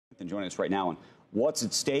And joining us right now on what's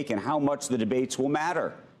at stake and how much the debates will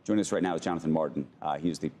matter. Joining us right now is Jonathan Martin. He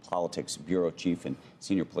is the politics bureau chief and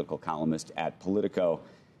senior political columnist at Politico.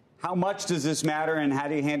 How much does this matter, and how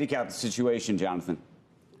do you handicap the situation, Jonathan?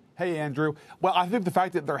 Hey, Andrew. Well, I think the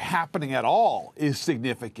fact that they're happening at all is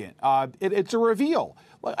significant. It's a reveal.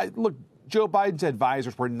 Look, Joe Biden's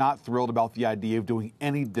advisors were not thrilled about the idea of doing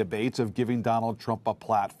any debates, of giving Donald Trump a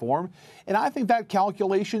platform. And I think that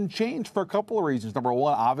calculation changed for a couple of reasons. Number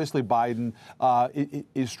one, obviously Biden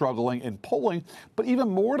is struggling in polling. But even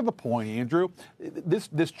more to the point, Andrew,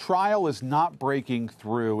 this trial is not breaking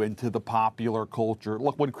through into the popular culture.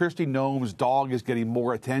 Look, when Kristi Noem's dog is getting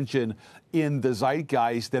more attention in the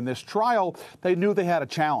zeitgeist than this trial, they knew they had a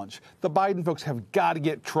challenge. The Biden folks have got to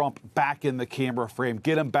get Trump back in the camera frame,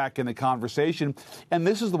 get him back in the conversation, and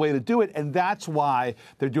this is the way to do it, and that's why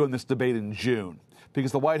they're doing this debate in June,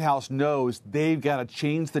 because the White House knows they've got to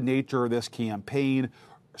change the nature of this campaign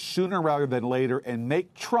sooner rather than later and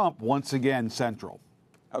make Trump once again central.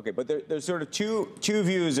 Okay, but there's sort of two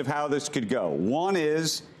views of how this could go. One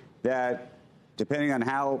is that depending on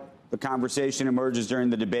how the conversation emerges during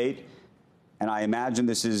the debate, and I imagine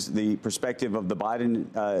this is the perspective of the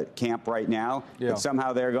Biden camp right now, that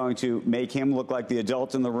somehow they're going to make him look like the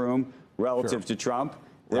adult in the room relative to Trump.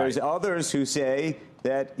 There's others who say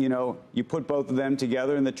that, you put both of them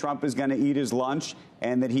together and that Trump is going to eat his lunch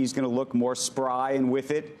and that he's going to look more spry and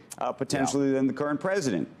with it potentially than the current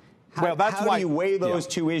president. How do you weigh those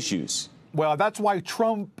two issues? Well, that's why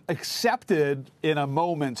Trump accepted in a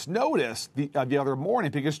moment's notice the other morning,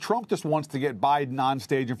 because Trump just wants to get Biden on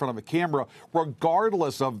stage in front of a camera,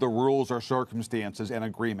 regardless of the rules or circumstances and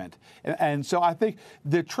agreement. And so I think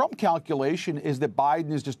the Trump calculation is that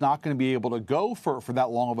Biden is just not going to be able to go for that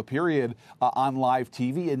long of a period on live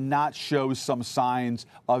TV and not show some signs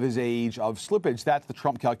of his age, of slippage. That's the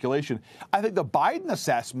Trump calculation. I think the Biden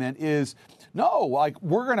assessment is, no,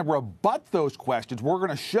 we're going to rebut those questions. We're going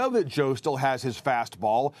to show that Joe still has his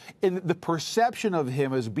fastball. And the perception of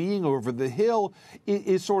him as being over the hill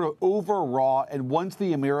is sort of overwrought. And once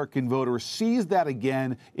the American voter sees that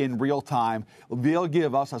again in real time, they'll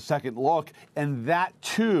give us a second look. And that,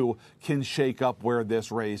 too, can shake up where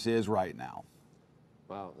this race is right now.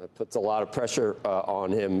 Wow, that puts a lot of pressure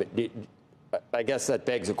on him. I guess that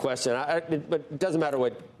begs a question. But it doesn't matter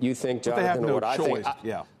what you think, Jonathan, or what I think.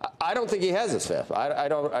 I don't think he has his fifth. I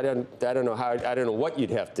don't know how. I don't know what you'd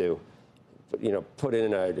have to, put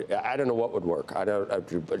in a. I don't know what would work. I don't. Well,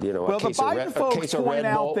 the Biden folks point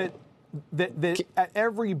out that at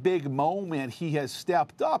every big moment he has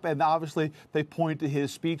stepped up, and obviously they point to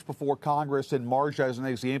his speech before Congress in March as an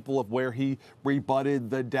example of where he rebutted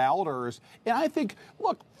the doubters. And I think,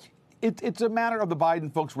 look, it's a matter of the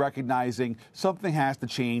Biden folks recognizing something has to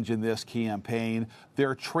change in this campaign.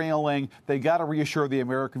 They're trailing. They got to reassure the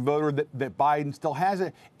American voter that Biden still has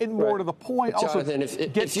it. And more to the point, Jonathan, also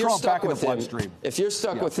get Trump back in the bloodstream. If you're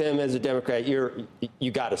stuck with him as a Democrat,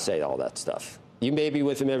 you got to say all that stuff. You may be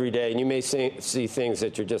with him every day, and you may see things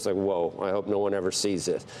that you're just like, whoa, I hope no one ever sees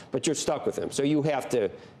this. But you're stuck with him. So you have to,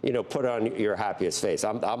 put on your happiest face.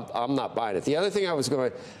 I'm not buying it. The other thing I was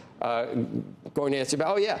going to ask you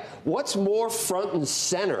about, what's more front and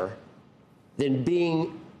center than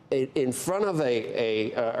being in front of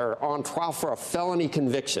or on trial for a felony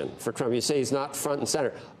conviction for Trump? You say he's not front and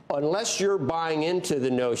center. Unless you're buying into the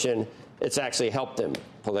notion it's actually helped him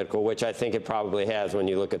political, which I think it probably has when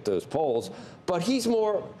you look at those polls. But he's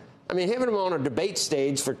more, having him on a debate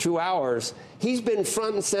stage for 2 hours, he's been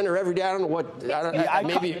front and center every day. I don't know what,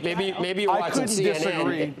 maybe you're watching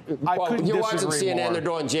CNN. You're watching CNN, they're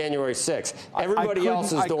doing January 6th. Everybody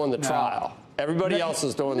else is doing the trial. Everybody else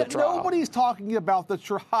is doing the trial. Nobody's talking about the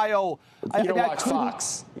trial. You don't watch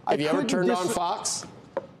Fox. Have you ever turned on Fox?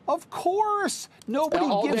 Of course. Nobody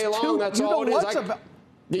all gives day long, that's all it is.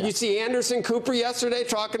 Did you see Anderson Cooper yesterday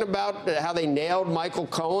talking about how they nailed Michael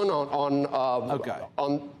Cohen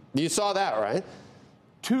on you saw that, right?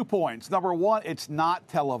 2 points. Number one, it's not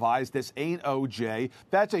televised. This ain't OJ.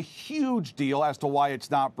 That's a huge deal as to why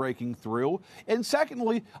it's not breaking through. And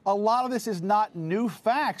secondly, a lot of this is not new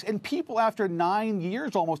facts. And people, after 9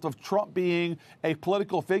 years almost of Trump being a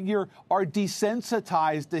political figure, are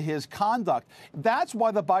desensitized to his conduct. That's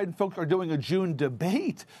why the Biden folks are doing a June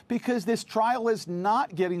debate, because this trial is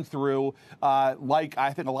not getting through like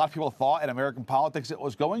I think a lot of people thought in American politics it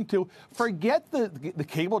was going to. Forget the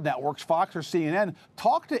cable networks, Fox or CNN.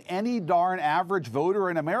 Talk to any darn average voter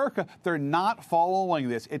in America. They're not following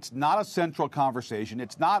this. It's not a central conversation.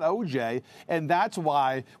 It's not OJ. And that's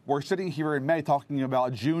why we're sitting here in May talking about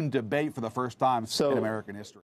a June debate for the first time in American history.